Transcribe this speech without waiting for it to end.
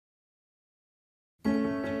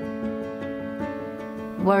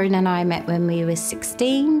Warren and I met when we were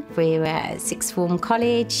 16. We were at sixth form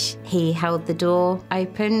college. He held the door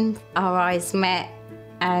open, our eyes met,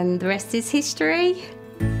 and the rest is history.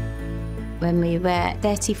 When we were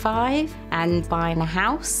 35 and buying a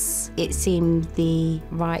house, it seemed the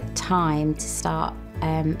right time to start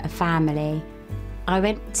a family. I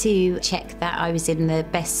went to check that I was in the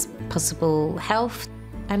best possible health,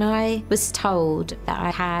 and I was told that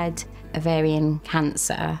I had ovarian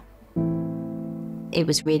cancer. It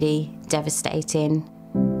was really devastating.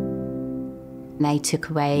 They took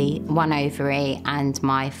away one ovary and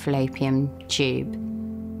my fallopian tube.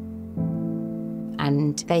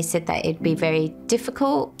 And they said that it'd be very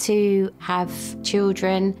difficult to have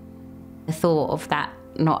children. The thought of that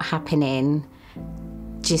not happening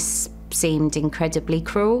just seemed incredibly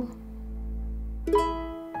cruel.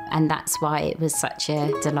 And that's why it was such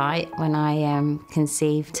a delight when I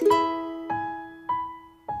conceived.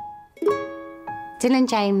 Dylan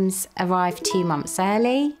James arrived 2 months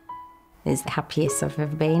early. It was the happiest I've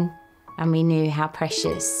ever been, and we knew how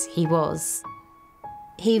precious he was.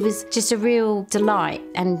 He was just a real delight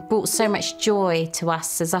and brought so much joy to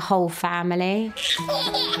us as a whole family.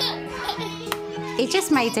 It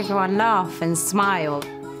just made everyone laugh and smile.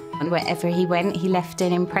 And wherever he went, he left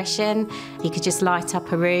an impression. He could just light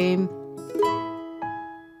up a room.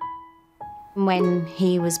 When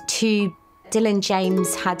he was 2, Dylan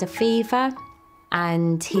James had a fever,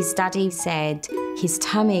 and his daddy said, his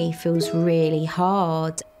tummy feels really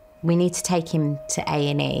hard. We need to take him to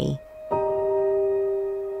A&E.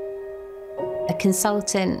 A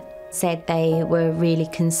consultant said they were really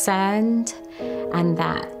concerned and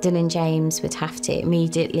that Dylan James would have to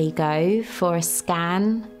immediately go for a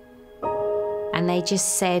scan. And they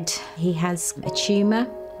just said he has a tumour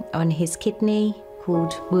on his kidney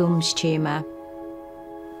called Wilm's tumour.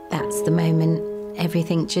 That's the moment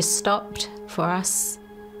everything just stopped for us.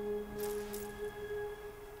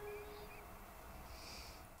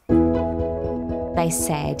 They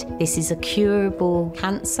said, this is a curable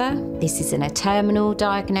cancer. This isn't a terminal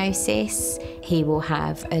diagnosis. He will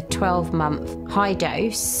have a 12-month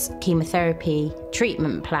high-dose chemotherapy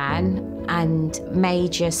treatment plan and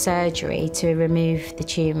major surgery to remove the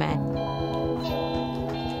tumour.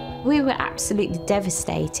 We were absolutely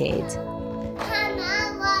devastated.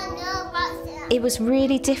 It was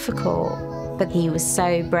really difficult, but he was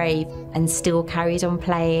so brave and still carried on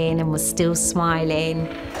playing and was still smiling.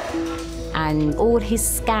 And all his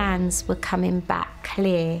scans were coming back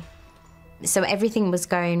clear. So everything was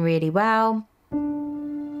going really well.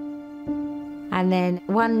 And then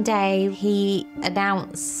one day he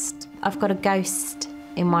announced, I've got a ghost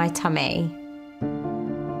in my tummy.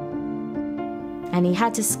 And he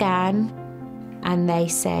had a scan and they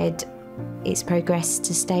said it's progressed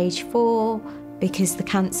to stage 4 because the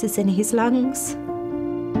cancer's in his lungs.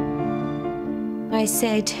 I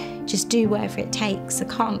said, just do whatever it takes. I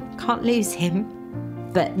can't lose him.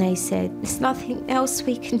 But they said, there's nothing else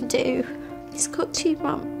we can do. He's got 2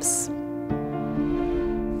 months.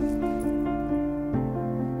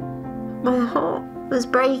 My heart was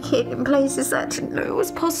breaking in places I didn't know it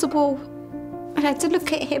was possible. I had to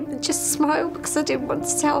look at him and just smile because I didn't want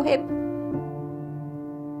to tell him.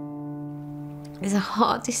 It was the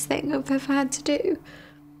hardest thing I've ever had to do.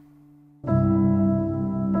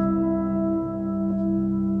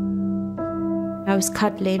 I was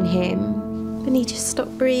cuddling him and he just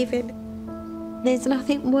stopped breathing. There's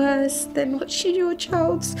nothing worse than watching your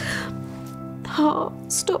child's heart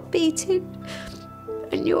stop beating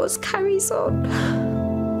and yours carries on.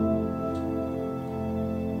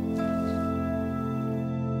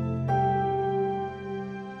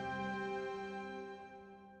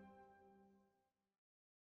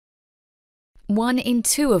 One in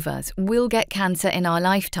 2 of us will get cancer in our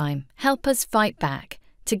lifetime. Help us fight back.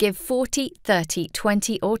 To give 40, 30,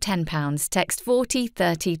 20 or £10, text 40,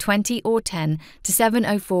 30, 20 or 10 to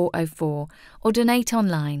 70404 or donate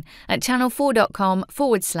online at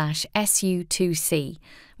channel4.com/SU2C.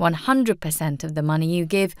 100% of the money you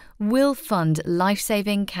give will fund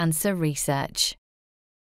life-saving cancer research.